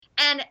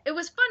And it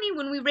was funny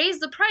when we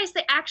raised the price,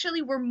 they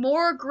actually were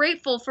more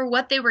grateful for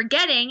what they were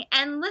getting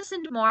and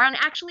listened more and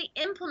actually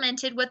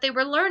implemented what they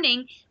were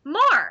learning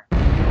more.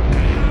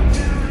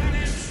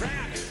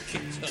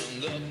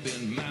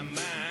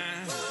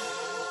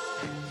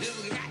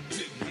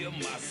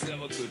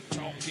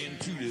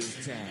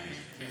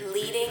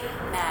 Leading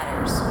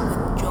Matters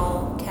with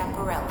Joel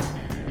Camparella.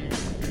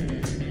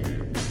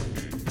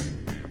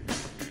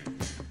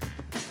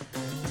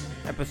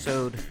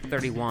 Episode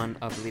 31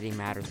 of Leading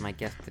Matters. My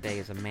guest today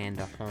is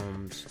Amanda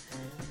Holmes.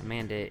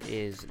 Amanda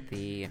is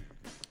the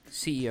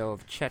CEO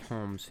of Chet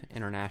Holmes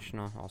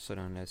International, also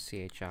known as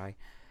CHI.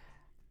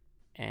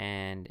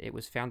 And it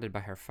was founded by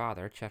her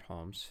father, Chet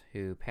Holmes,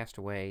 who passed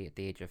away at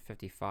the age of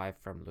 55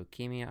 from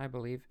leukemia, I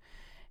believe.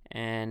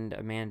 And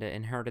Amanda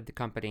inherited the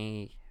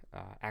company,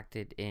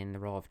 acted in the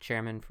role of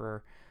chairman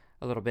for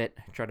a little bit,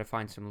 tried to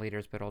find some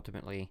leaders, but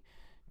ultimately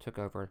took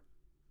over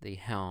the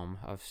helm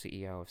of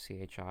CEO of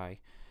CHI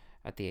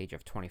at the age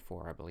of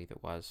 24, I believe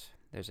it was.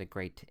 There's a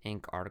great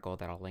Inc. article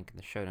that I'll link in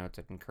the show notes.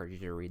 I'd encourage you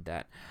to read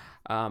that.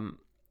 And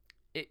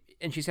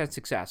she's had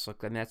success.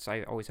 Look, I mean,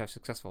 I always have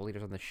successful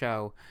leaders on the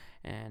show,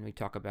 and we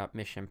talk about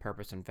mission,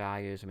 purpose, and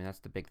values. I mean, that's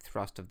the big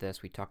thrust of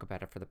this. We talk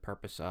about it for the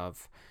purpose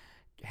of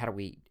how do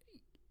we,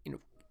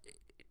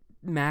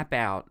 map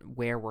out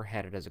where we're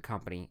headed as a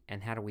company,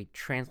 and how do we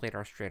translate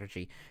our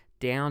strategy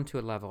down to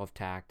a level of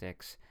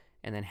tactics,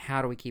 and then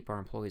how do we keep our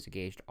employees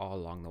engaged all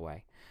along the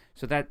way.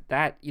 So that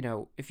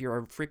if you're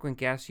a frequent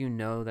guest,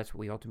 that's what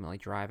we ultimately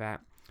drive at.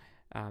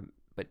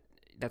 But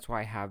that's why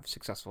I have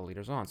successful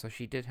leaders on. So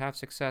she did have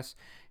success.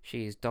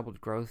 She's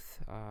doubled growth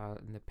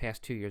in the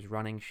past 2 years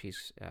running.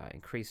 She's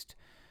increased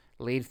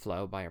lead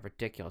flow by a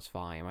ridiculous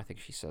volume. I think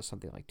she says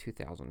something like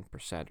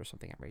 2,000% or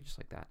something outrageous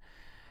like that.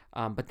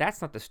 But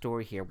that's not the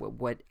story here.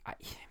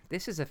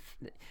 This is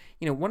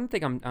one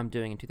thing I'm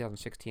doing in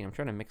 2016. I'm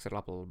trying to mix it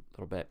up a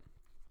little bit,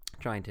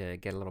 trying to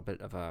get a little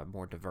bit of a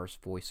more diverse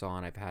voice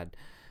on. I've had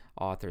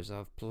authors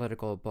of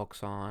political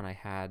books on. I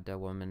had a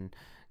woman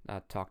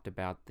that talked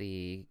about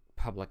the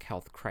public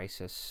health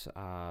crisis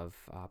of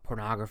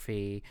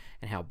pornography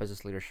and how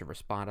business leaders should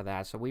respond to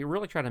that. So we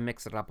really try to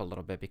mix it up a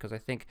little bit, because I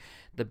think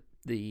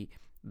the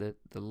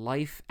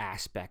life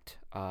aspect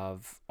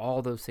of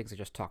all those things I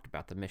just talked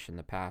about, the mission,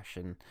 the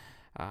passion,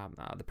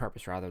 the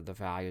purpose, rather, the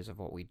values of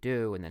what we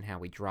do, and then how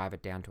we drive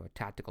it down to a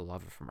tactical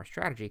level from our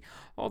strategy,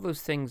 all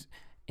those things,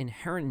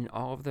 inherent in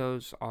all of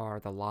those are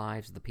the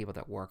lives of the people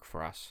that work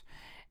for us.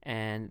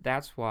 And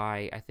that's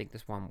why I think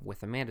this one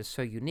with Amanda is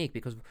so unique,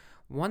 because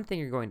one thing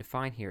you're going to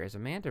find here is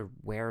Amanda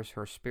wears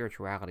her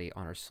spirituality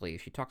on her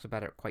sleeve. She talks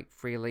about it quite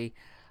freely,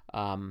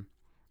 and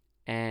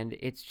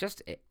it's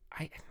just,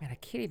 I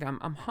can't even,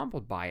 I'm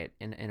humbled by it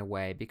in a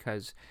way,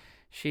 because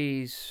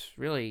she's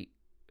really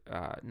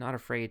not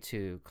afraid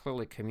to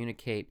clearly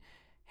communicate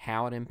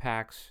how it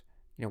impacts,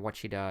 what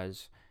she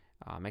does.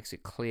 Makes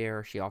it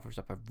clear. She offers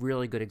up a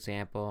really good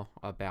example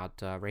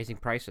about raising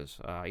prices.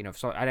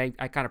 So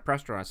I kind of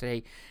pressed her on. I said,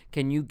 hey,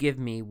 can you give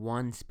me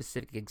one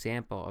specific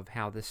example of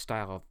how this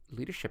style of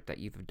leadership that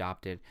you've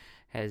adopted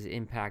has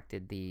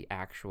impacted the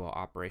actual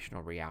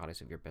operational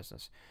realities of your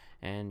business?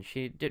 And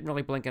she didn't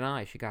really blink an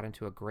eye. She got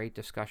into a great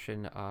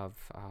discussion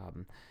of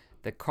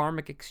the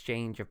karmic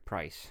exchange of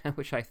price,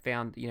 which I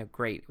found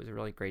great. It was a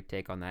really great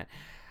take on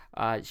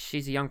that.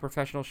 She's a young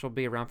professional. She'll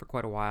be around for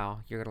quite a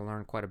while. You're going to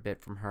learn quite a bit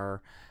from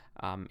her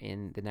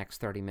in the next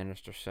 30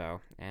 minutes or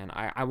so. And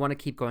I want to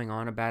keep going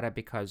on about it,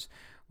 because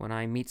when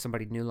I meet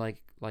somebody new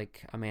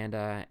like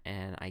Amanda,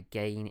 and I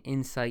gain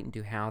insight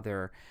into how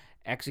they're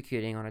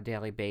executing on a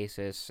daily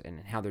basis and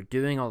how they're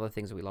doing all the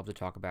things that we love to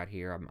talk about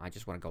here, I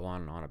just want to go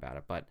on and on about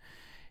it. But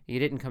you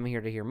didn't come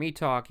here to hear me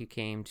talk. You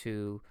came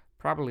to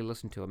probably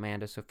listen to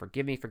Amanda, so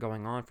forgive me for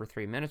going on for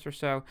 3 minutes or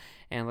so,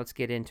 and let's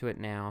get into it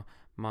now.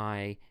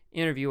 My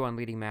interview on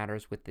Leading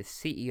Matters with the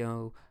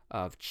CEO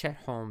of Chet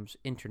Holmes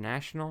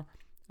International,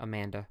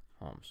 Amanda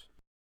Holmes.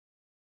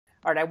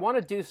 All right, I want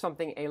to do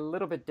something a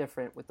little bit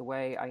different with the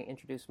way I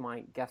introduce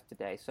my guest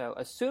today. So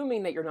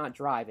assuming that you're not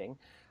driving,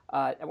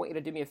 I want you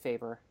to do me a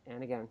favor,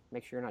 and again,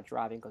 make sure you're not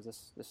driving, because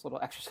this little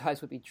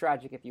exercise would be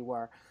tragic if you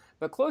were.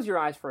 But close your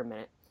eyes for a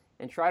minute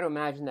and try to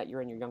imagine that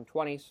you're in your young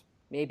 20s.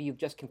 Maybe you've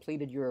just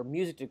completed your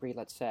music degree,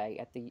 let's say,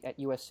 at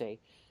USC,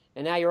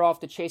 and now you're off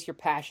to chase your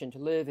passion, to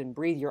live and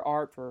breathe your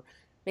art for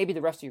maybe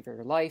the rest of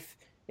your life.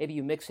 Maybe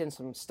you mix in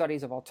some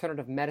studies of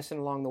alternative medicine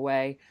along the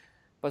way,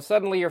 but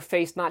suddenly you're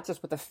faced not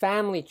just with a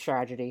family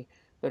tragedy,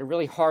 but a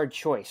really hard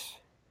choice.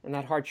 And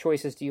that hard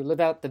choice is, do you live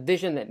out the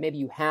vision that maybe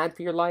you had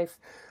for your life,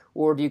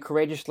 or do you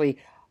courageously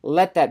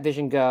let that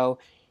vision go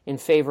in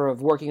favor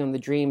of working on the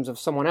dreams of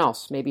someone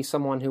else, maybe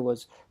someone who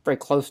was very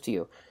close to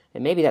you,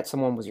 and maybe that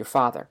someone was your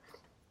father?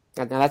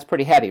 Now that's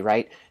pretty heavy,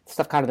 right?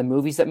 Stuff kind of the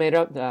movies that made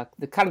up,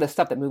 the kind of the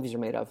stuff that movies are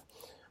made of.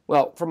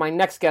 Well, for my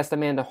next guest,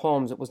 Amanda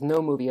Holmes, it was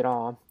no movie at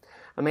all.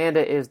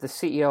 Amanda is the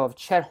CEO of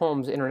Chet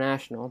Holmes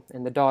International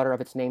and the daughter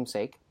of its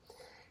namesake.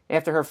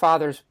 After her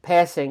father's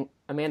passing,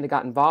 Amanda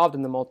got involved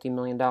in the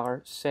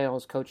multi-million-dollar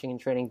sales, coaching, and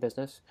training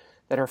business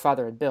that her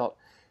father had built.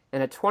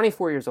 And at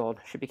 24 years old,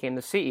 she became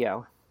the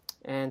CEO.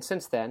 And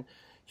since then,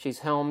 She's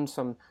helmed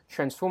some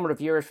transformative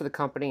years for the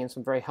company and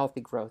some very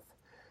healthy growth.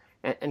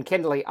 And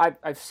Kindley,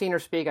 I've seen her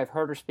speak, I've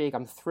heard her speak.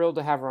 I'm thrilled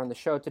to have her on the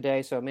show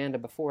today. So Amanda,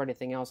 before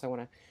anything else, I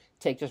want to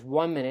take just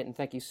 1 minute and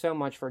thank you so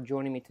much for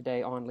joining me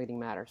today on Leading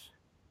Matters.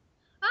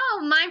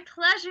 Oh, my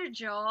pleasure,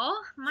 Joel.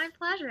 My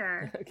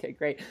pleasure. Okay,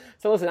 great.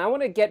 So listen, I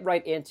want to get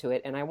right into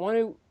it, and I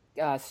want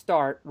to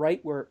start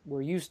right where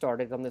you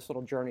started on this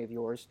little journey of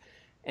yours.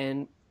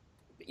 And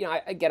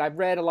I've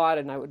read a lot,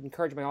 and I would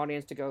encourage my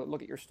audience to go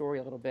look at your story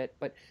a little bit.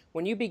 But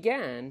when you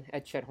began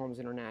at Chet Holmes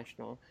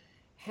International,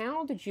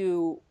 how did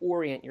you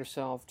orient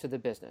yourself to the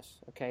business?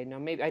 Okay, now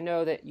maybe I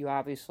know that you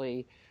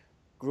obviously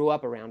grew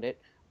up around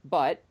it,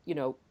 but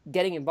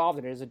getting involved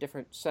in it is a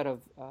different set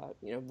of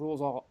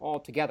rules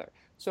altogether.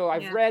 So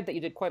I've read that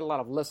you did quite a lot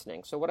of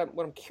listening. So what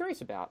I'm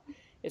curious about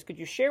is, could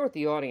you share with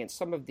the audience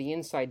some of the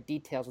inside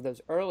details of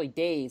those early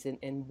days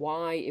and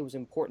why it was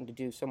important to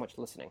do so much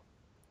listening?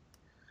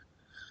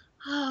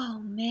 Oh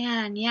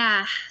man,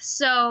 yeah.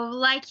 So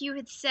like you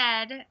had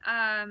said,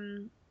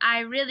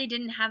 I really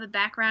didn't have a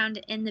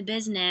background in the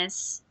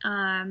business.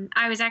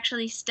 I was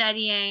actually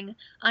studying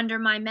under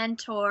my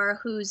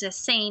mentor, who's a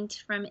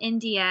saint from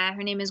India.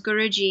 Her name is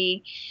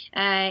Guruji,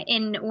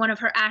 in one of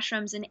her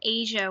ashrams in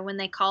Asia when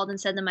they called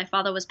and said that my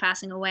father was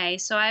passing away.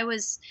 So I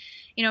was,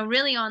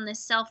 really on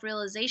this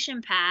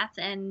self-realization path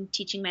and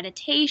teaching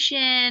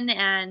meditation,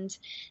 and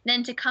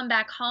then to come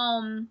back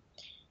home,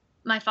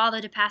 my father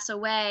to pass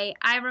away.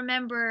 I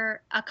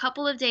remember a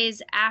couple of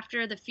days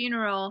after the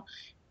funeral,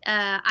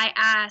 I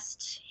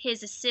asked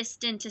his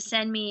assistant to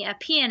send me a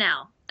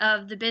P&L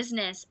of the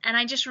business. And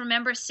I just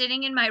remember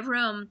sitting in my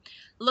room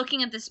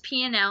looking at this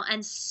P&L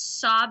and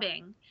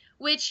sobbing,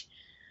 which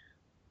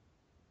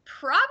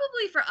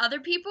probably for other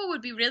people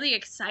would be really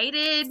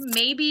excited,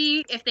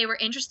 maybe if they were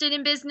interested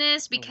in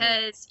business,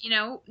 because,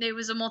 it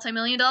was a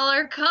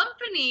multi-million-dollar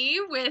company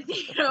with,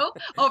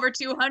 over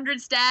 200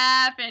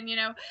 staff and,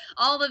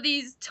 all of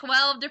these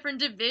 12 different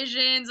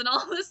divisions and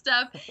all this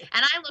stuff.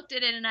 And I looked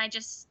at it and I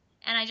just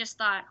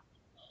thought,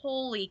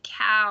 holy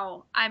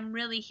cow, I'm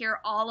really here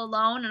all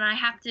alone and I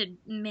have to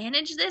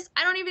manage this.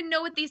 I don't even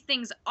know what these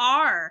things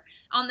are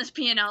on this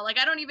P&L. Like,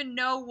 I don't even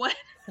know what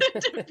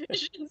the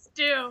divisions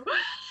do.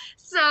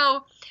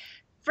 So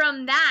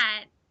from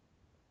that,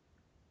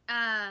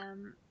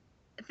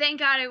 thank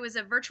God it was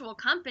a virtual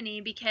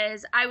company,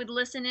 because I would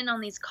listen in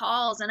on these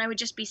calls and I would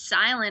just be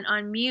silent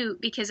on mute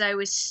because I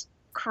was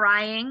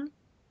crying.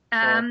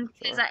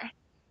 Because I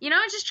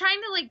was just trying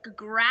to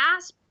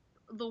grasp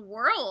the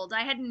world.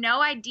 I had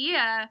no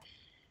idea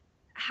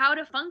how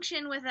to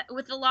function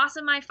with the loss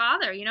of my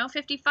father,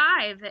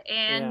 55,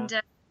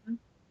 and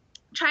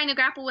trying to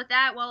grapple with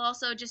that while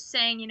also just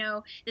saying,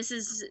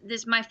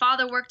 this my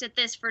father worked at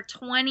this for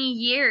 20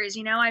 years,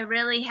 I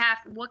really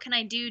what can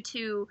I do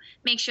to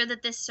make sure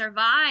that this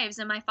survives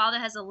and my father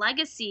has a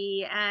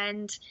legacy?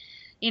 And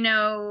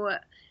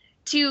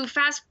to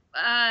fast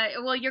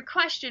your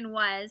question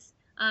was,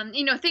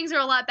 things are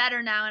a lot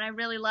better now, and I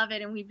really love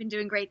it, and we've been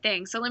doing great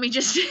things. So let me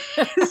just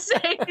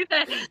say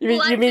that.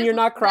 You mean you're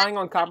not crying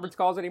on conference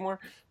calls anymore?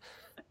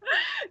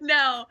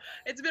 No,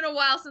 it's been a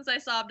while since I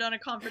sobbed on a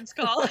conference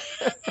call.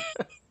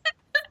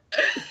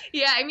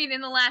 Yeah,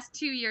 in the last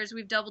 2 years,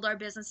 we've doubled our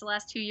business the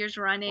last 2 years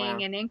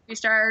running, and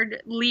increased our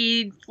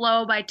lead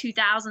flow by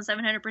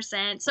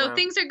 2,700%. So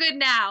things are good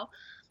now.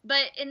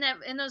 But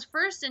in those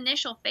first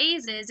initial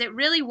phases, it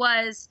really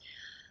was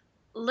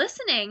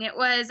listening. It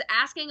was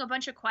asking a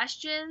bunch of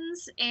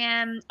questions,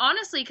 and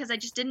honestly, because I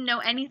just didn't know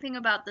anything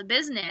about the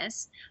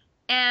business,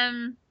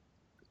 and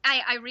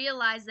I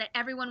realized that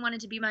everyone wanted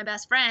to be my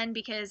best friend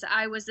because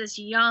I was this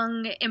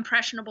young,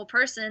 impressionable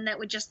person that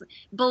would just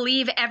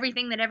believe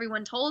everything that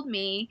everyone told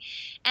me.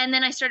 And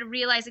then I started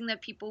realizing that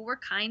people were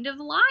kind of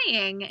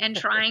lying and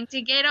trying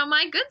to get on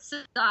my good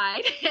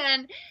side.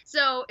 And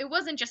so it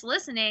wasn't just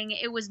listening,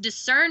 it was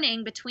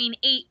discerning between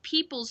 8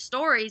 people's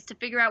stories to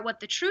figure out what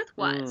the truth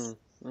was.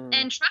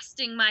 And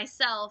trusting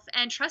myself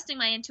and trusting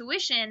my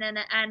intuition.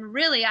 And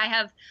really, I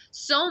have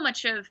so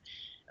much of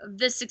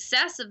the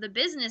success of the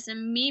business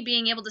and me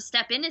being able to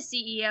step in as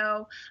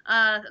CEO,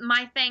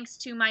 my thanks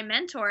to my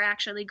mentor,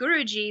 actually,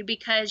 Guruji,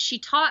 because she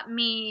taught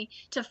me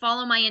to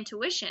follow my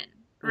intuition,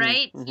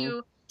 right?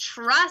 To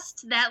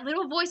trust that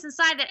little voice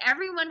inside that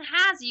everyone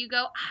has. You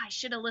go, I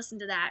should have listened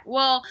to that.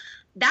 Well,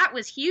 that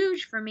was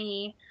huge for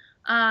me.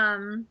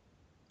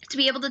 To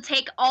be able to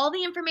take all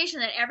the information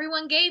that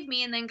everyone gave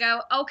me and then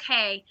go,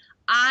 okay,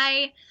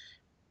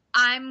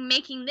 I'm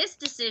making this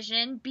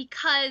decision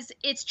because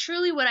it's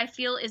truly what I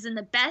feel is in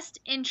the best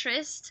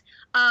interest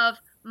of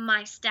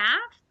my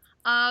staff,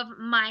 of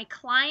my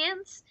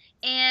clients,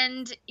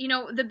 and,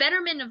 the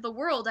betterment of the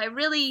world. I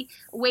really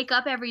wake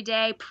up every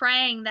day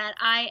praying that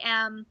I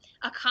am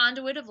a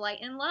conduit of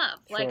light and love.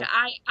 Sure. Like,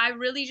 I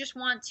really just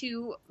want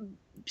to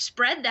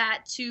spread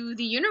that to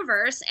the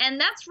universe. And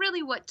that's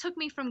really what took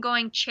me from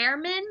going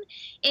chairman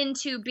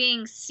into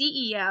being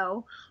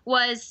CEO,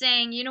 was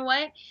saying, you know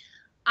what?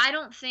 I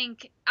don't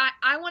think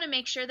I want to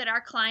make sure that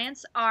our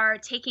clients are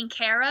taken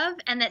care of,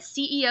 and that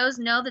CEOs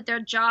know that their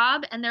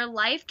job and their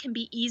life can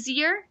be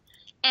easier.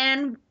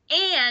 And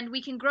and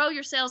we can grow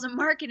your sales and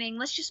marketing.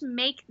 Let's just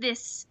make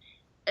this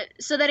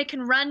so that it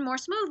can run more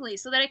smoothly,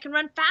 so that it can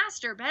run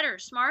faster, better,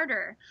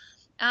 smarter.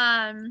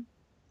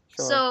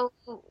 So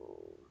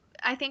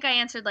I think I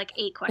answered like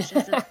 8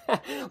 questions.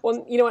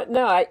 Well, you know what?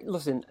 No,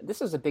 listen,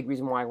 this is a big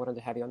reason why I wanted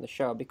to have you on the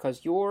show,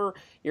 because your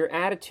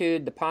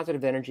attitude, the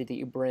positive energy that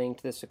you bring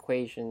to this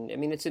equation, I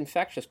mean, it's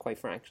infectious, quite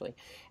frankly.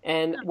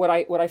 And what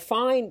I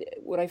find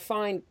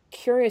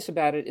curious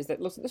about it is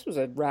that, listen, this was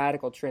a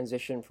radical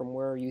transition from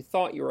where you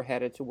thought you were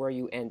headed to where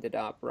you ended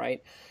up,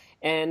 right?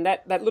 And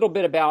that little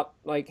bit about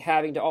like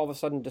having to all of a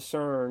sudden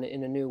discern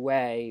in a new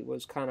way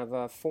was kind of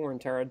a foreign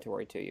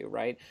territory to you,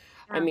 right?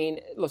 I mean,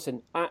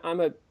 listen, I'm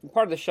a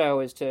part of the show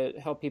is to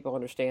help people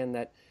understand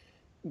that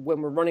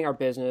when we're running our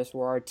business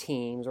or our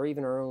teams or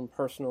even our own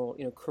personal,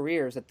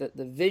 careers, that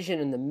the vision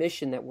and the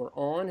mission that we're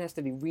on has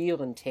to be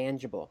real and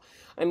tangible.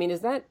 I mean, is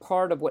that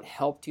part of what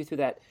helped you through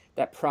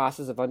that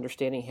process of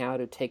understanding how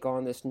to take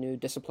on this new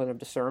discipline of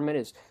discernment,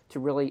 is to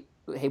really,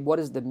 hey, what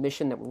is the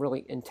mission that we're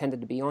really intended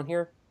to be on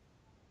here?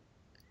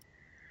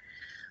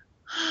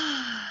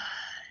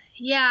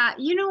 Yeah,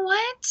 you know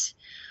what?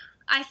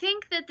 I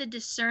think that the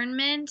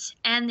discernment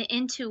and the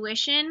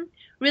intuition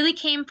really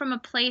came from a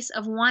place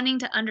of wanting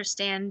to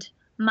understand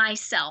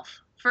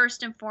myself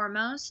first and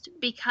foremost,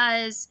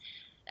 because,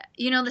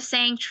 the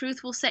saying,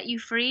 truth will set you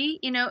free.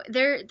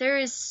 There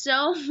is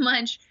so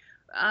much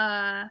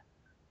that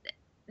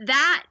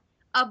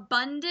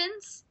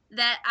abundance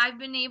that I've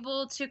been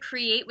able to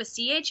create with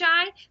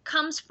CHI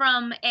comes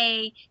from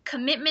a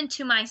commitment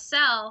to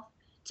myself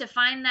to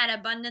find that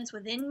abundance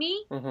within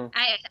me. Mm-hmm.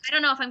 I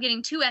don't know if I'm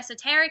getting too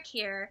esoteric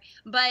here,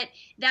 but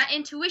that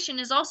intuition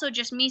is also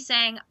just me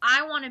saying,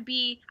 I want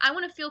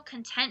to feel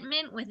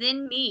contentment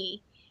within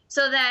me,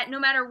 so that no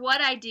matter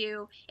what I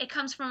do, it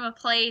comes from a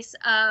place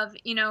of,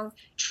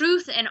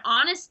 truth and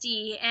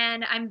honesty.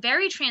 And I'm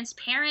very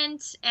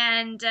transparent,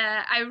 and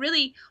I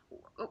really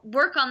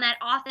work on that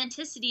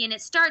authenticity, and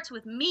it starts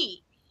with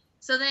me.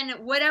 So then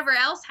whatever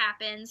else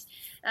happens,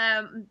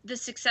 the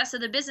success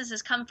of the business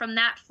has come from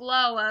that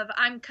flow of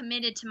I'm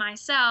committed to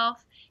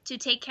myself to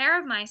take care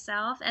of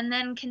myself, and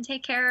then can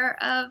take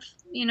care of,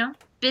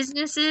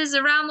 businesses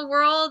around the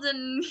world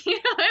and,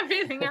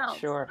 everything else.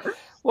 Sure.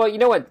 Well,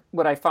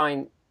 what I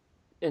find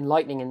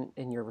enlightening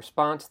in your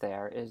response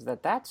there is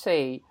that's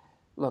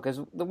look, as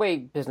the way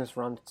business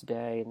runs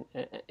today,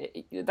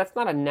 that's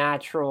not a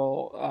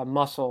natural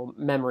muscle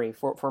memory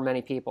for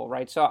many people,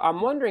 right? So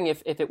I'm wondering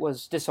if it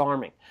was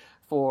disarming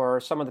for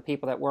some of the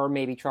people that were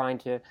maybe trying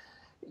to,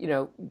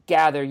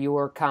 gather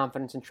your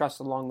confidence and trust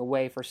along the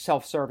way for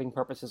self-serving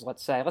purposes,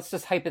 let's say. Let's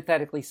just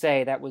hypothetically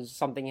say that was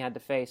something you had to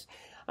face.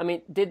 I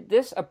mean, did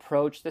this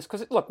approach this,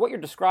 because look, what you're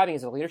describing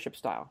is a leadership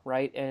style,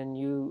 right? And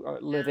you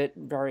live it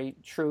very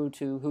true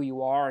to who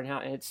you are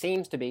and it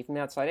seems to be from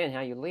the outside in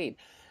how you lead.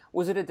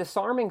 Was it a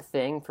disarming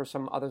thing for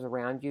some others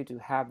around you to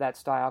have that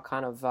style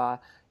kind of,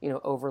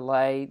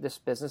 overlay this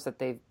business that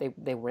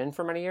they were in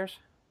for many years?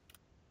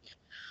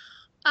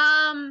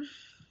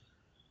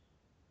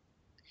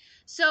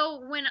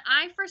 So when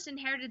I first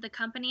inherited the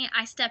company,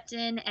 I stepped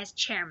in as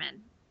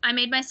chairman. I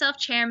made myself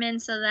chairman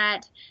so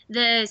that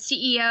the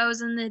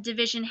CEOs and the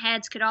division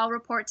heads could all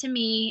report to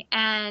me,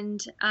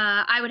 and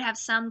I would have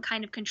some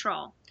kind of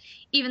control,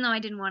 even though I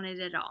didn't want it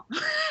at all.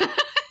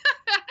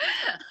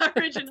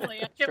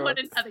 Originally, I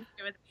wanted nothing to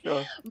do with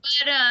it.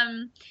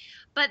 Sure.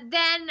 But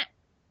then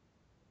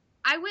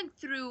I went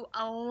through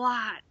a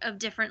lot of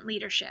different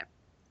leadership.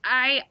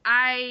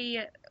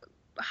 I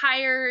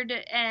hired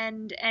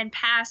and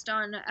passed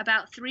on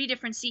about 3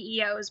 different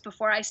CEOs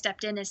before I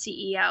stepped in as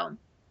CEO.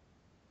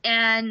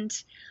 And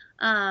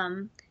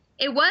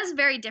it was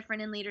very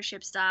different in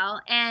leadership style.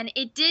 And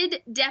it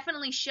did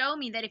definitely show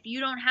me that if you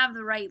don't have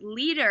the right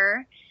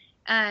leader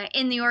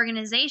in the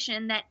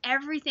organization, that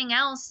everything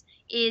else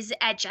is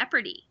at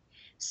jeopardy.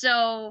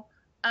 So,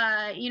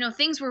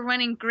 things were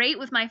running great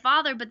with my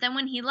father, but then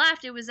when he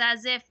left, it was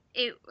as if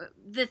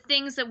the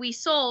things that we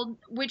sold,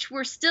 which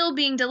were still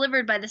being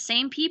delivered by the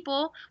same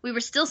people, we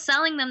were still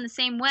selling them the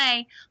same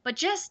way, but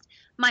just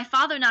my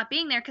father not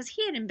being there, because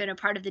he hadn't been a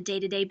part of the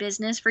day-to-day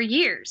business for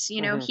years.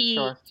 He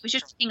was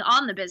just being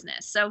on the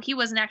business. So he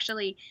wasn't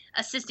actually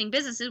assisting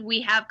businesses.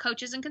 We have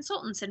coaches and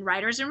consultants and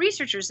writers and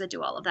researchers that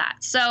do all of that.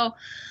 So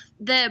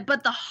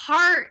but the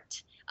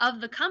heart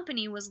of the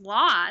company was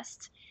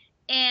lost.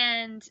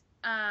 And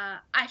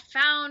I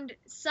found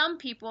some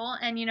people,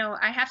 and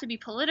I have to be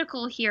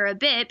political here a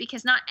bit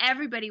because not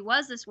everybody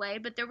was this way,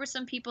 but there were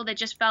some people that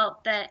just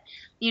felt that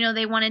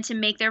they wanted to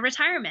make their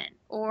retirement,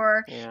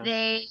 or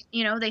they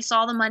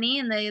saw the money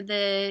and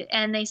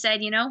they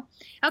said,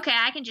 okay,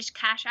 I can just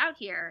cash out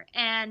here.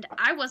 And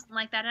I wasn't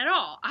like that at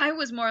all. I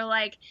was more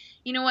like,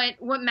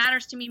 what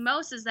matters to me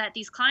most is that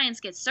these clients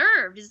get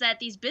served, is that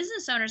these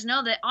business owners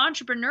know that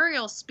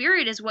entrepreneurial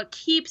spirit is what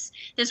keeps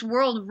this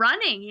world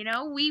running.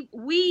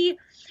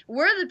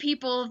 We're the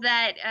people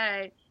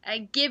that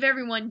give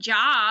everyone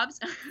jobs.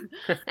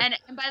 and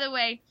by the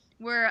way,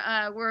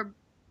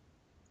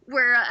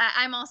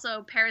 I'm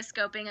also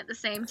periscoping at the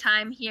same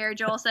time here.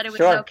 Joel said it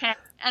was okay.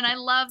 And I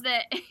love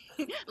that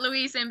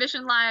Luis,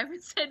 Ambition Live,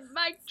 it said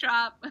mic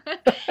drop.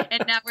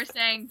 And now we're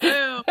saying,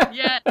 boom,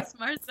 yes,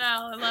 Marcel,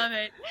 I love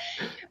it.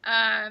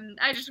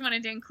 I just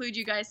wanted to include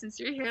you guys since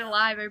you're here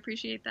live. I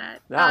appreciate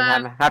that. No,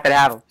 I'm happy to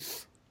have them.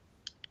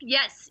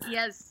 Yes.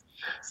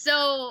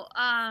 So,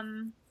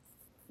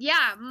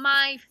 yeah,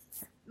 my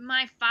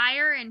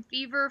fire and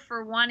fever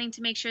for wanting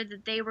to make sure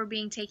that they were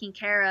being taken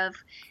care of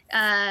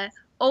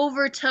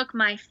overtook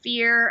my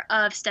fear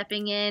of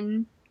stepping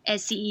in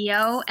as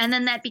CEO, and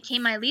then that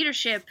became my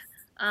leadership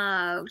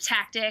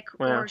tactic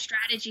or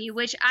strategy,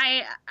 which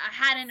I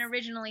hadn't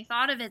originally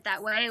thought of it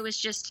that way. It was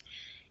just,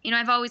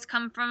 I've always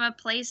come from a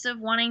place of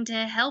wanting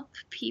to help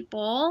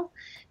people,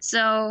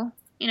 so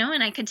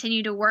and I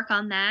continue to work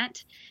on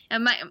that.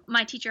 And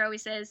my teacher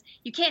always says,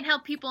 you can't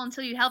help people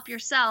until you help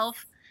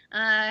yourself.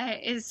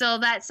 So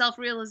that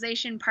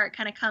self-realization part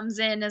kind of comes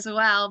in as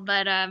well.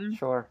 But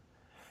sure.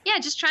 Yeah,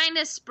 just trying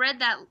to spread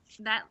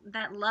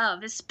that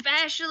love,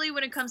 especially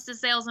when it comes to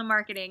sales and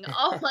marketing.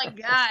 Oh my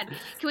God.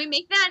 Can we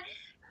make that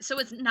so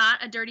it's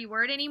not a dirty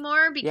word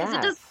anymore? Because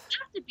It doesn't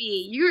have to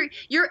be.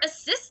 You're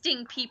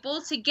assisting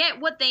people to get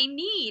what they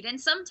need. And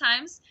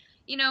sometimes,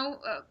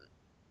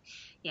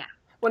 yeah.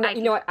 Well,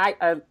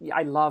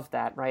 I love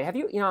that, right? Have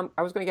you,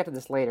 I was going to get to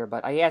this later,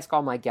 but I ask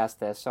all my guests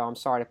this, so I'm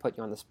sorry to put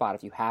you on the spot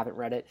if you haven't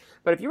read it.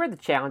 But have you read The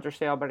Challenger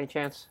Sale by any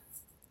chance?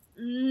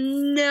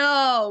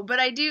 No, but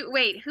I do.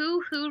 Wait,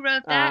 who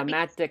wrote that?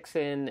 Matt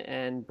Dixon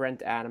and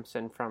Brent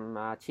Adamson from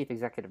Chief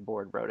Executive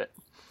Board wrote it.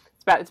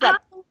 It's about.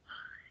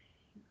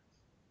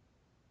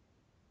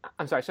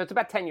 I'm sorry. So it's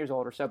about 10 years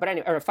old or so, but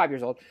anyway, or 5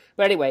 years old.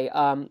 But anyway,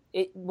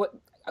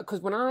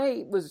 because when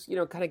I was,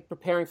 kind of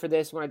preparing for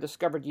this, when I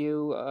discovered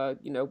you,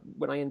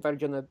 when I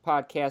invited you on the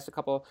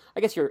podcast, I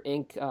guess your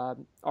Inc.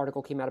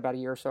 Article came out about a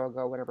year or so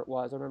ago, whenever it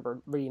was. I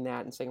remember reading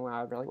that and saying, wow,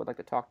 I really would like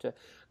to talk to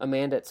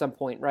Amanda at some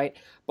point, right?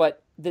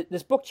 But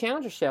this book,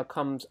 Challenger Sale,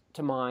 comes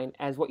to mind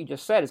as what you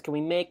just said, is can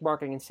we make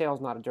marketing and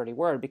sales not a dirty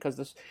word? Because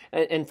this,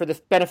 and for the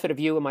benefit of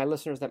you and my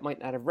listeners that might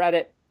not have read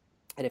it,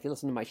 and if you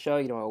listen to my show,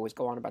 I always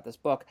go on about this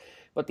book.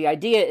 But the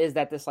idea is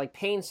that this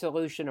pain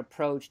solution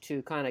approach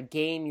to kind of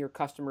game your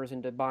customers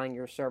into buying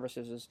your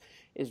services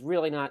is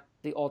really not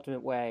the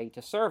ultimate way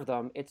to serve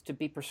them. It's to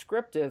be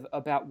prescriptive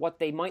about what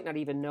they might not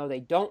even know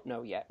they don't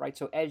know yet, right?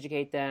 So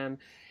educate them.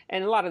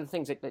 And a lot of the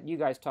things that you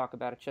guys talk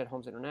about at Shed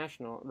Homes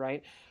International,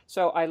 right?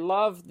 So I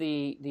love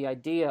the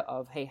idea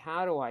of, hey,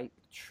 how do I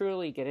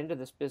truly get into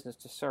this business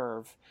to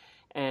serve?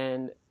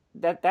 And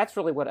that's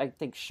really what I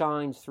think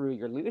shines through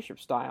your leadership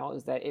style,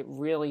 is that it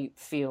really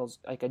feels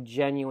like a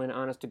genuine,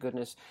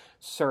 honest-to-goodness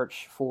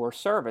search for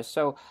service.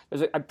 So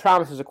I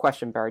promise there's a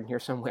question buried in here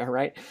somewhere,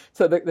 right?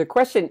 So the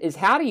question is,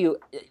 how do you,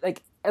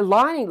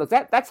 aligning, look,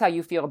 that's how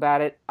you feel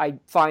about it. I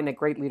find that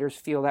great leaders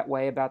feel that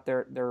way about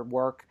their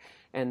work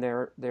and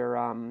their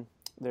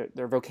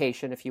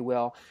vocation, if you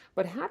will.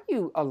 But how do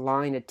you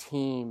align a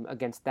team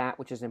against that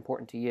which is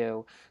important to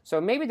you? So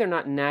maybe they're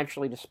not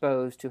naturally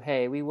disposed to,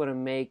 hey, we want to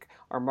make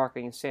our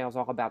marketing and sales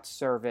all about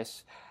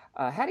service.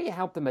 How do you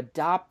help them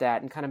adopt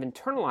that and kind of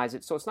internalize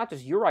it so it's not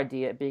just your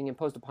idea being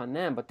imposed upon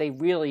them, but they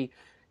really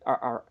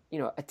are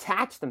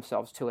attach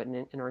themselves to it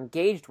and are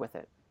engaged with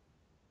it?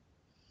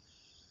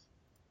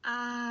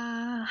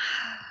 I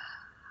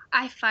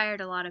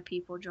fired a lot of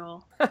people,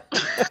 Joel.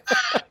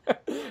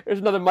 There's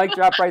another mic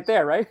drop right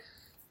there, right?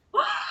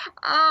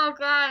 Oh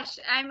gosh,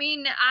 I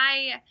mean,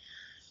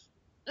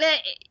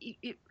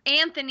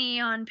 Anthony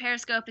on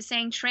Periscope is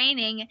saying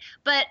training,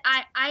 but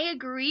I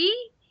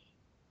agree.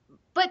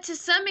 But to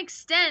some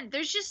extent,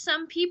 there's just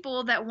some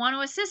people that want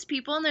to assist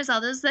people, and there's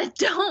others that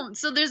don't.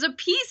 So there's a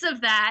piece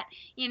of that,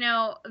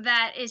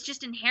 that is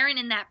just inherent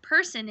in that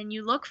person, and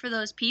you look for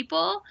those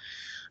people.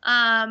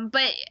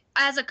 But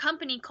as a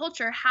company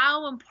culture,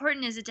 how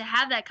important is it to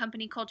have that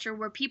company culture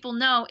where people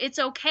know it's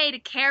okay to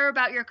care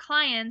about your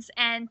clients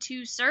and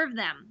to serve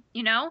them,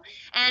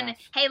 And Yes.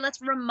 Hey,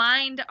 let's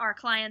remind our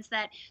clients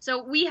that.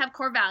 So we have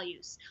core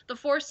values, the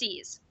 4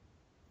 C's: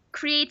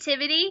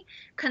 creativity,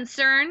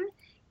 concern,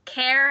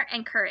 care,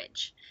 and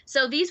courage.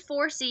 So these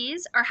 4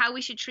 C's are how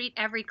we should treat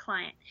every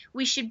client.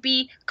 We should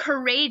be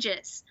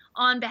courageous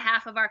on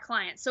behalf of our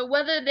clients. So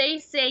whether they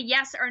say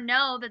yes or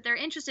no that they're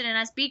interested in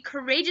us, be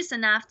courageous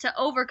enough to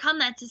overcome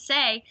that, to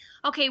say,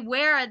 okay,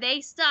 where are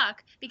they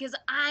stuck? Because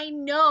I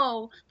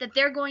know that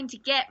they're going to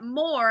get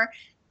more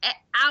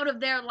out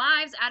of their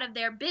lives, out of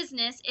their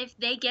business, if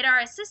they get our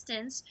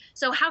assistance.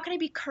 So how can I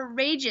be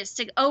courageous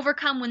to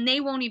overcome when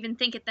they won't even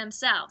think it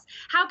themselves?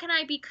 How can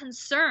I be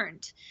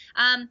concerned?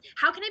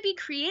 How can I be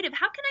creative?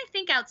 How can I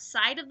think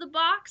outside of the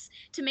box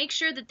to make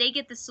sure that they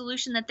get the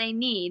solution that they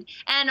need?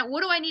 And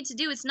what do I need to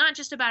do? It's not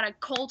just about a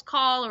cold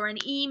call or an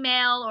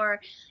email or,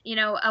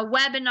 a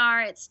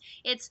webinar.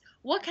 It's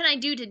what can I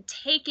do to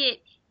take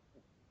it,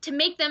 to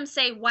make them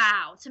say,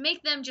 wow, to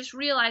make them just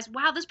realize,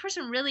 wow, this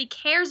person really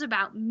cares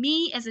about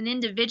me as an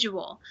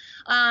individual.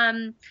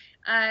 And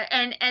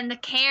the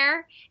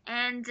care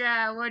and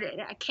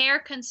care,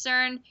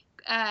 concern,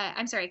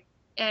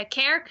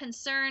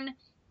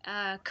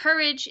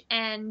 courage,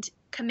 and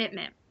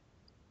commitment.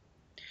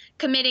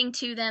 committing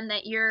to them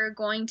that you're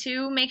going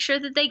to make sure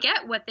that they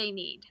get what they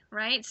need,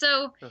 right?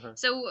 So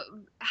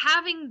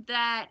having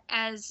that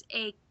as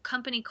a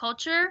company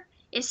culture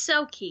is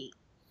so key.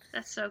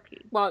 That's so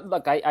key. Well,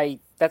 look, I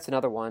that's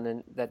another one,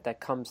 and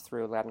that comes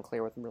through loud and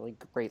clear with really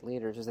great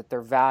leaders, is that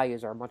their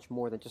values are much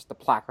more than just the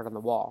placard on the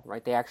wall,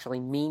 right? They actually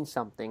mean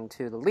something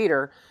to the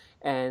leader,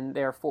 and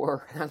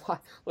therefore,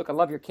 look, I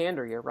love your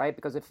candor here, right?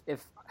 Because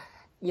if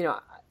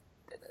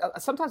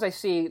sometimes I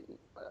see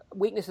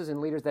weaknesses in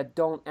leaders that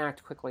don't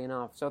act quickly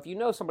enough. So if you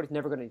know somebody's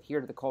never going to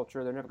adhere to the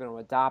culture, they're never going to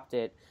adopt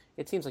it,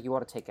 it seems like you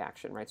ought to take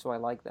action, right? So I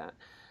like that.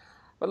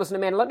 But listen,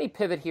 Amanda, let me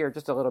pivot here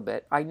just a little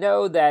bit. I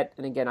know that,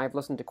 and again, I've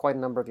listened to quite a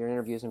number of your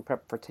interviews in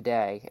prep for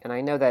today, and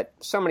I know that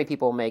so many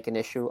people make an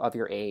issue of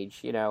your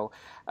age, and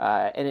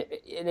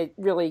it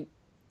really,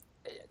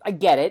 I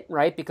get it,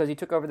 right? Because you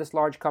took over this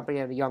large company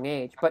at a young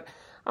age, but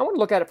I want to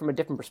look at it from a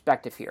different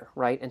perspective here,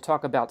 right? And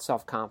talk about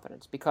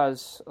self-confidence,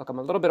 because, look, I'm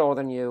a little bit older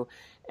than you,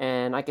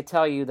 and I could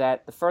tell you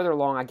that the further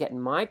along I get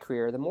in my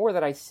career, the more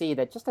that I see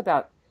that just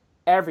about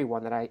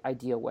everyone that I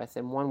deal with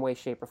in one way,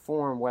 shape, or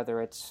form,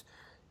 whether it's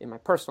in my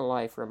personal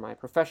life or in my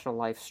professional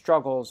life,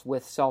 struggles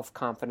with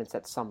self-confidence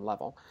at some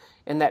level.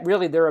 And that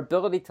really their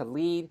ability to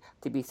lead,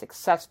 to be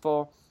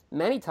successful,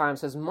 many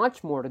times has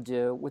much more to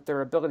do with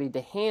their ability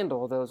to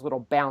handle those little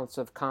bouts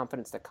of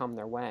confidence that come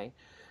their way.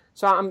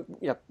 So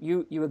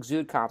you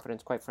exude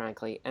confidence, quite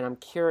frankly, and I'm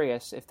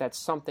curious if that's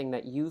something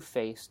that you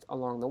faced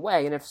along the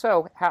way, and if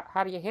so,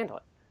 how do you handle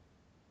it?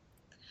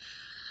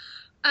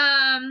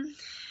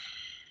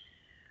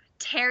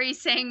 Terry's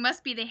saying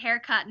must be the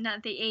haircut,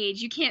 not the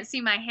age. You can't see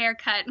my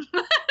haircut.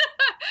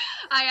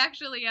 I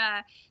actually,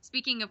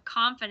 speaking of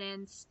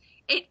confidence,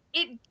 it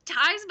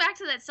ties back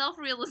to that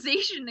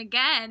self-realization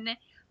again,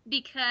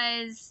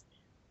 because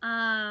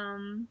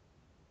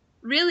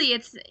really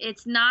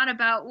it's not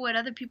about what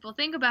other people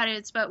think about it.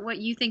 It's about what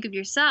you think of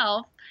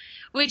yourself,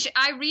 which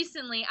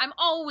I'm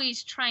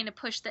always trying to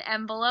push the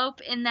envelope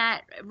in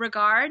that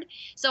regard.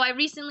 So I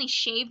recently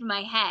shaved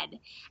my head,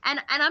 and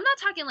I'm not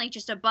talking like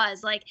just a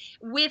buzz, like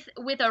with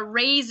a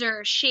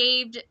razor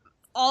shaved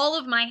all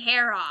of my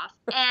hair off.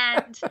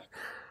 And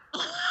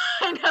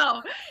I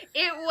know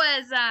it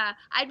was,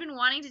 I'd been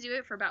wanting to do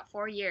it for about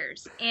 4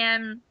 years,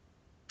 and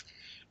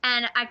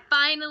I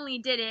finally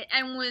did it,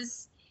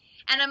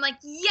 and I'm like,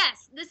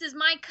 yes, this is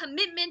my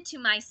commitment to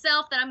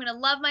myself, that I'm going to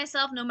love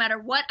myself no matter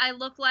what I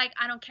look like.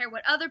 I don't care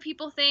what other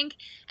people think.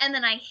 And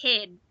then I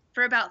hid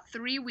for about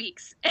 3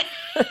 weeks.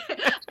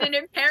 I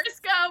didn't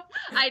Periscope.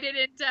 I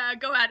didn't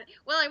go out.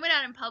 Well, I went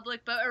out in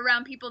public, but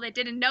around people that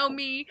didn't know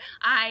me.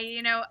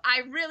 I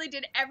really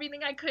did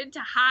everything I could to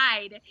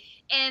hide.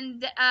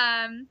 And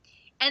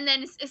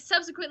then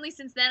subsequently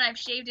since then, I've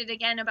shaved it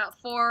again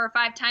about 4 or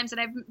 5 times, and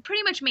I've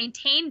pretty much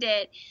maintained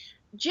it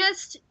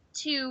just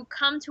to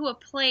come to a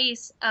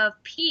place of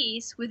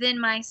peace within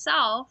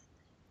myself,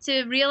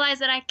 to realize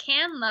that I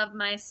can love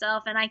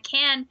myself and I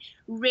can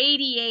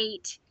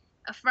radiate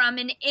from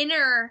an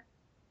inner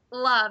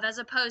love as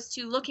opposed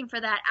to looking for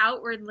that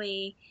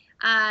outwardly.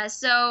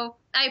 So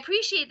I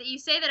appreciate that you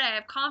say that I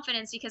have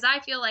confidence, because I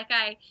feel like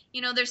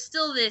there's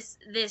still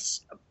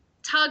this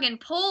tug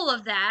and pull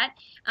of that.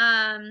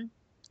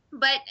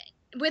 But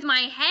with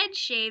my head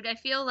shaved, I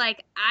feel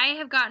like I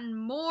have gotten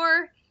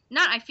more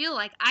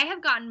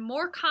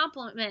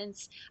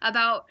compliments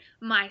about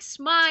my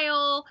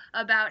smile,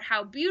 about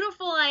how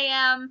beautiful I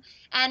am,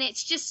 and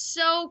it's just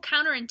so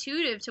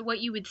counterintuitive to what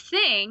you would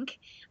think.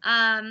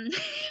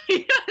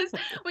 Because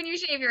when you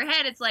shave your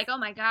head, it's like, oh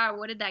my God,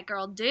 what did that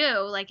girl do?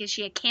 Like, is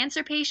she a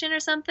cancer patient or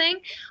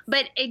something?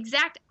 But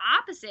exact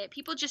opposite.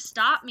 People just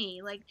stop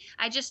me. Like,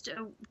 I just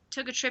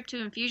took a trip to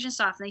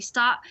Infusionsoft,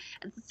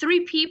 and 3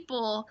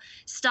 people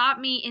stopped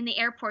me in the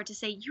airport to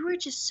say, you are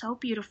just so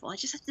beautiful. I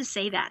just have to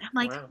say that. I'm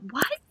like, wow.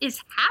 What is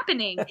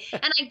happening?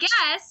 And I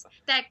guess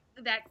that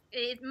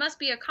it must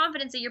be a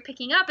confidence that you're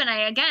picking up, and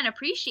I, again,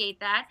 appreciate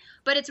that.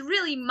 But it's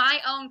really my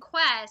own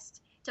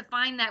quest to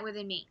find that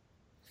within me.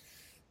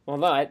 Well,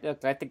 no, I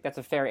think that's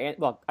a fair answer.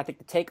 Well, I think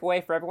the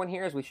takeaway for everyone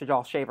here is we should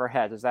all shave our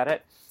heads. Is that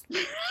it?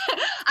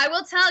 I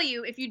will tell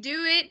you, if you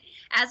do it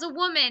as a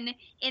woman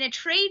in a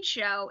trade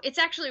show, it's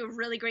actually a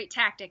really great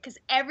tactic, because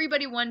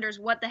everybody wonders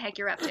what the heck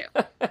you're up to.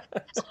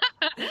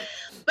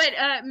 But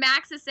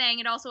Max is saying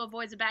it also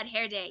avoids a bad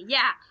hair day.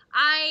 Yeah,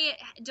 I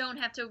don't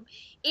have to.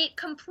 It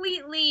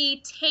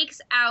completely takes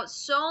out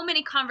so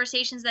many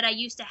conversations that I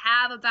used to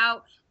have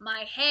about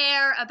my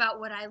hair, about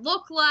what I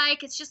look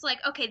like. It's just like,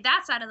 okay,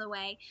 that's out of the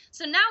way.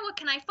 So now what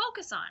can I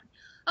focus on?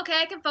 Okay,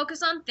 I can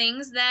focus on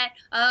things that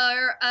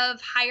are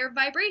of higher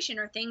vibration,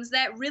 or things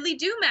that really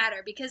do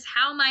matter, because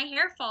how my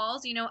hair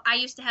falls, I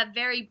used to have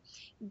very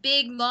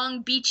big,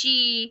 long,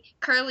 beachy,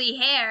 curly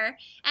hair,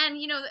 and,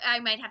 I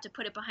might have to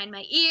put it behind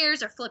my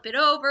ears, or flip it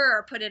over,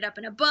 or put it up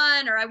in a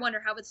bun, or I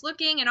wonder how it's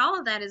looking, and all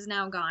of that is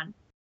now gone.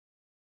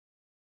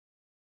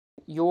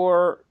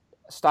 Your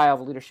style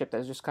of leadership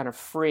that is just kind of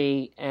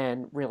free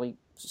and really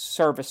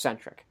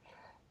service-centric.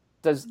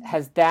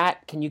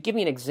 Can you give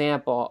me an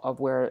example of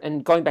where,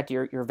 and going back to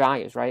your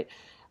values, right,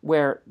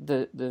 where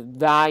the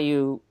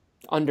value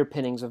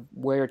underpinnings of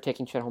where you're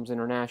taking Chet Holmes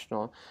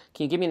International.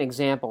 Can you give me an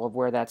example of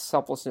where that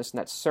selflessness and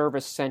that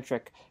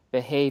service-centric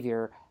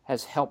behavior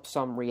has helped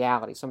some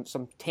reality,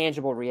 some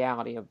tangible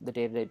reality of the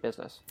day-to-day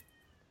business?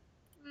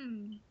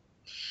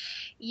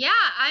 Yeah,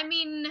 I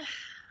mean,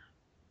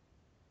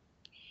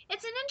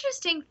 it's an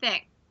interesting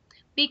thing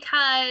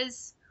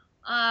because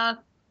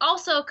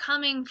also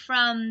coming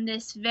from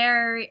this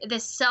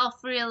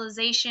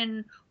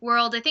self-realization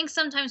world, I think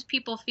sometimes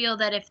people feel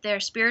that if they're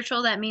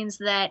spiritual, that means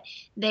that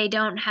they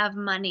don't have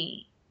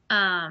money.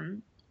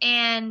 And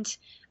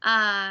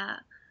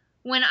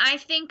when I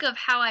think of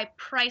how I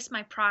price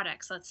my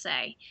products, let's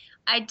say,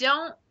 I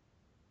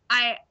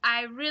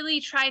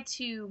really try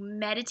to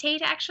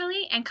meditate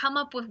actually and come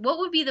up with what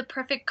would be the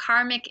perfect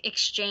karmic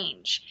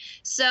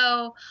exchange.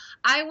 So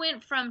I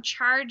went from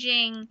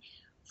charging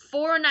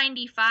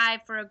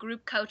 $4.95 for a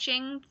group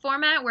coaching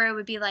format where it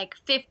would be like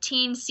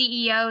 15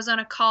 CEOs on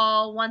a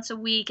call once a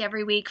week,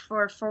 every week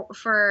for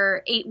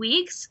 8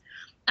 weeks.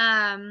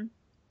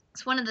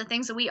 It's one of the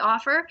things that we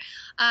offer.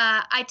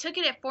 I took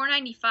it at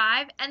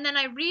 $4.95, and then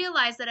I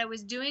realized that I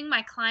was doing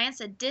my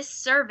clients a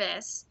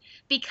disservice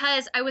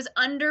because I was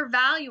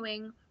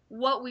undervaluing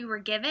what we were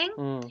giving,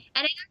 and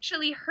it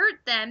actually hurt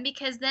them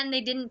because then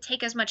they didn't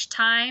take as much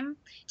time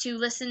to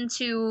listen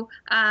to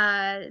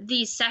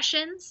these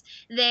sessions.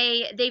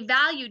 They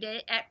valued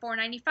it at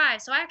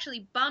 $4.95, so I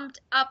actually bumped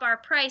up our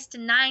price to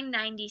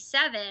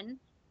 $9.97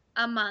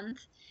 a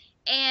month,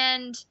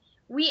 and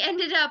we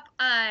ended up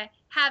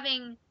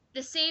having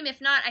the same, if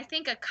not, I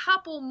think a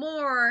couple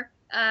more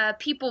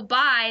people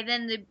buy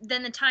than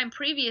the time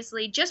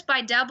previously, just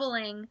by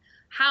doubling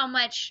how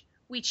much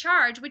we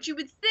charge, which you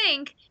would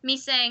think me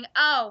saying,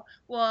 oh,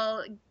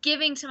 well,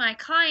 giving to my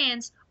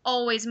clients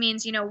always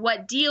means,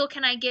 what deal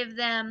can I give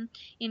them?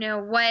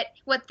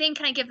 What thing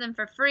can I give them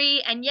for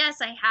free? And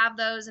yes, I have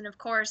those. And of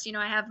course,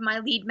 I have my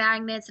lead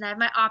magnets and I have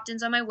my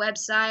opt-ins on my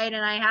website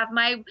and I have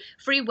my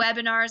free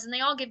webinars and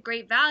they all give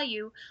great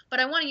value. But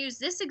I want to use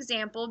this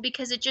example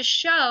because it just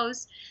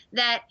shows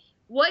that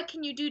what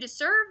can you do to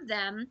serve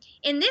them?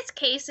 In this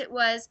case, it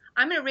was,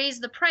 I'm going to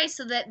raise the price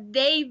so that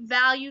they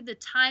value the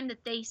time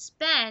that they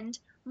spend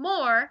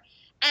more.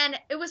 And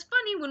it was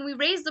funny, when we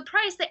raised the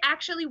price, they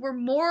actually were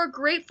more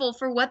grateful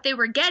for what they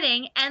were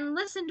getting and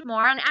listened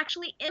more and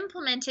actually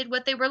implemented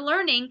what they were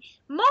learning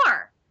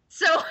more.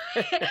 So,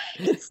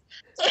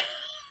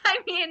 I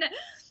mean,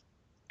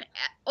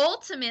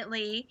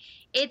 ultimately,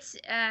 it's,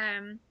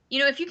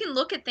 if you can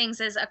look at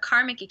things as a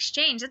karmic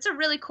exchange, that's a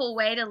really cool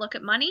way to look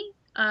at money.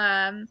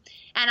 And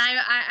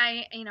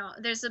I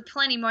there's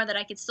plenty more that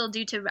I could still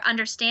do to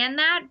understand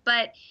that,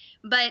 but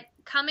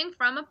coming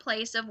from a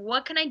place of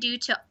what can I do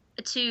to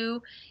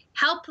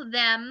help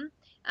them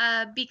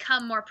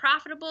become more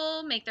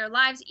profitable, make their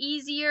lives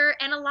easier.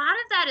 And a lot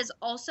of that is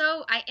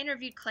also, I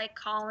interviewed Clay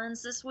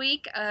Collins this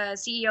week,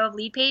 CEO of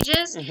Lead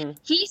Pages. Mm-hmm.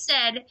 He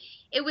said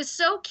it was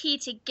so key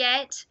to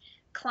get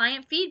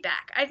client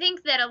feedback. I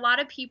think that a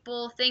lot of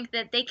people think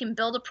that they can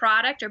build a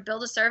product or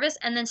build a service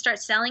and then start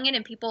selling it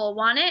and people will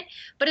want it.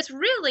 But it's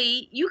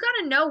really, you got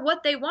to know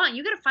what they want.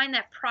 You got to find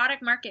that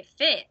product market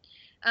fit.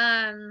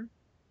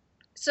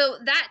 So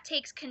that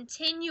takes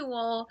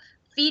continual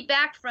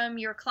feedback from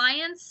your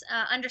clients,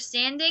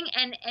 understanding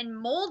and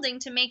molding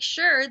to make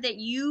sure that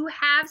you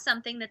have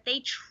something that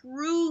they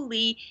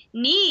truly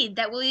need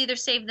that will either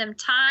save them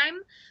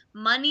time,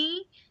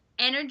 money,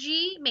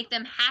 energy, make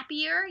them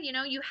happier.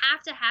 You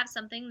have to have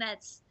something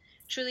that's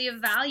truly of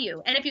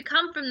value. And if you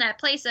come from that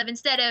place of,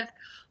 instead of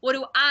what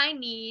do I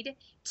need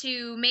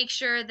to make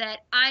sure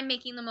that I'm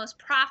making the most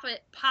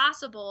profit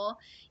possible,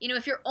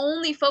 if you're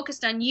only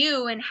focused on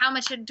you and how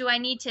much do I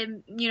need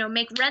to,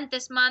 make rent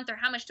this month, or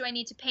how much do I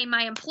need to pay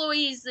my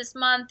employees this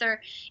month,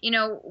 or,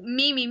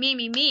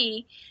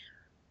 me,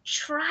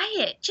 try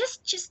it.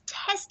 Just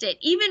test it,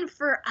 even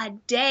for a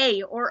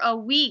day or a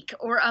week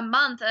or a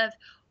month, of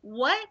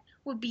what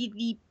would be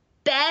the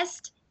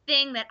best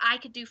thing that I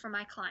could do for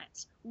my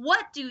clients.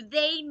 What do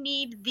they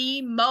need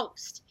the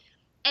most?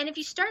 And if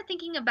you start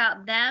thinking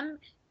about them,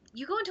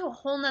 you go into a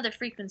whole nother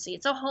frequency.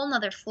 It's a whole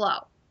nother flow.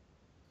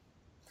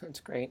 That's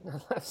great.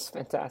 That's a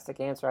fantastic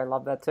answer. I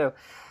love that too.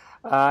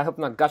 I hope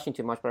I'm not gushing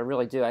too much, but I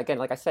really do. Again,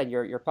 like I said,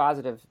 your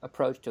positive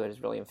approach to it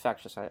is really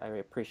infectious. I really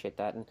appreciate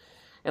that.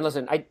 And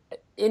listen,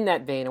 in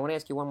that vein, I want to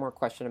ask you one more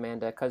question,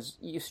 Amanda, because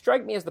you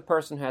strike me as the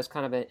person who has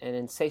kind of an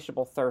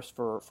insatiable thirst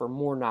for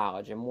more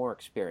knowledge and more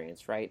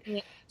experience, right?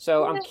 Yeah.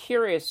 So I'm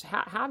curious,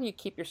 how do you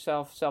keep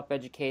yourself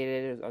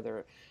self-educated? Are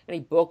there any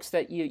books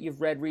that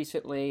you've read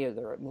recently? Is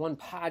there one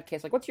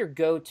podcast? Like, what's your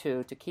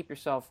go-to to keep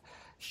yourself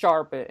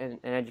sharp and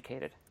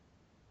educated?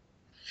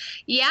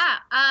 Yeah,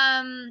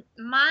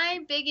 my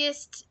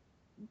biggest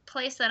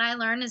place that I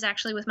learn is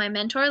actually with my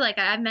mentor. Like,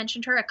 I've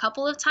mentioned her a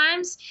couple of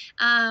times.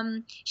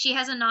 She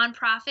has a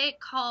nonprofit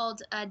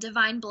called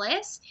Divine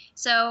Bliss.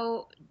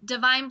 So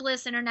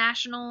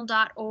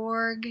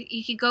divineblissinternational.org.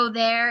 You could go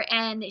there,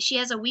 and she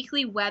has a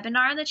weekly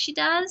webinar that she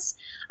does.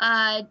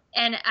 And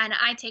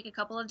I take a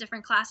couple of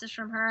different classes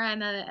from her.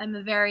 I'm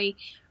a very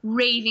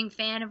raving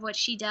fan of what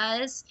she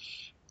does.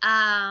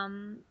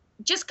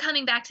 just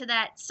coming back to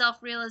that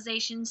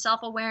self-realization,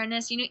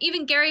 self-awareness,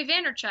 even Gary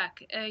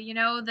Vaynerchuk,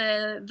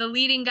 the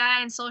leading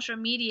guy in social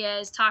media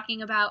is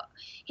talking about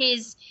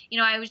his,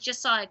 I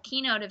just saw a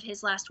keynote of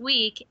his last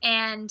week,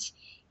 and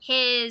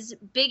his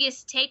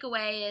biggest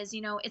takeaway is,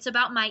 it's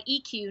about my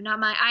EQ, not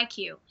my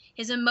IQ,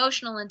 his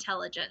emotional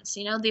intelligence,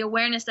 the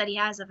awareness that he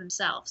has of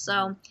himself.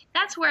 So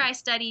that's where I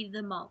study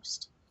the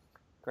most.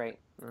 Great.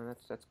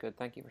 That's good.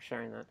 Thank you for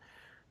sharing that.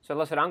 So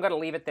listen, I'm going to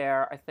leave it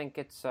there. I think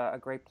it's a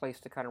great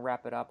place to kind of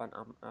wrap it up.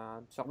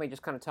 So let me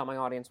just kind of tell my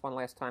audience one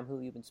last time who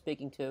you've been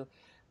speaking to.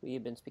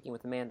 We've been speaking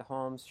with Amanda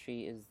Holmes.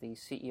 She is the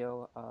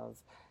CEO of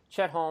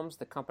Chet Holmes,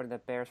 the company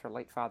that bears her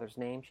late father's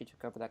name. She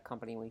took over that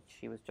company when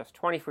she was just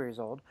 24 years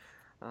old,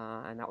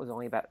 and that was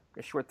only about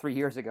a short 3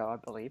 years ago, I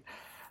believe.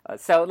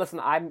 So listen,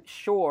 I'm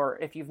sure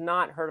if you've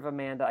not heard of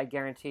Amanda, I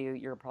guarantee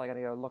you're probably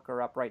going to go look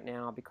her up right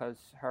now, because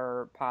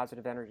her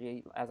positive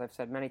energy, as I've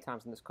said many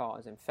times in this call,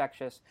 is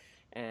infectious.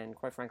 And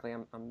quite frankly,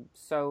 I'm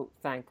so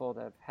thankful to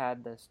have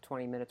had this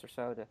 20 minutes or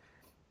so to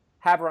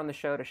have her on the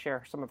show to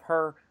share some of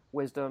her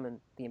wisdom and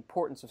the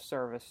importance of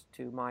service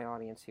to my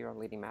audience here on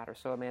Leading Matters.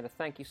 So Amanda,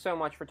 thank you so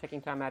much for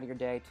taking time out of your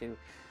day to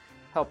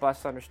help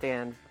us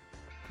understand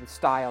the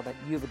style that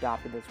you've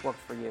adopted that's worked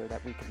for you,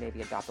 that we could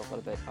maybe adopt a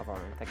little bit of our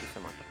own. Thank you so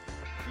much.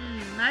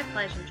 My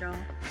pleasure, Joel.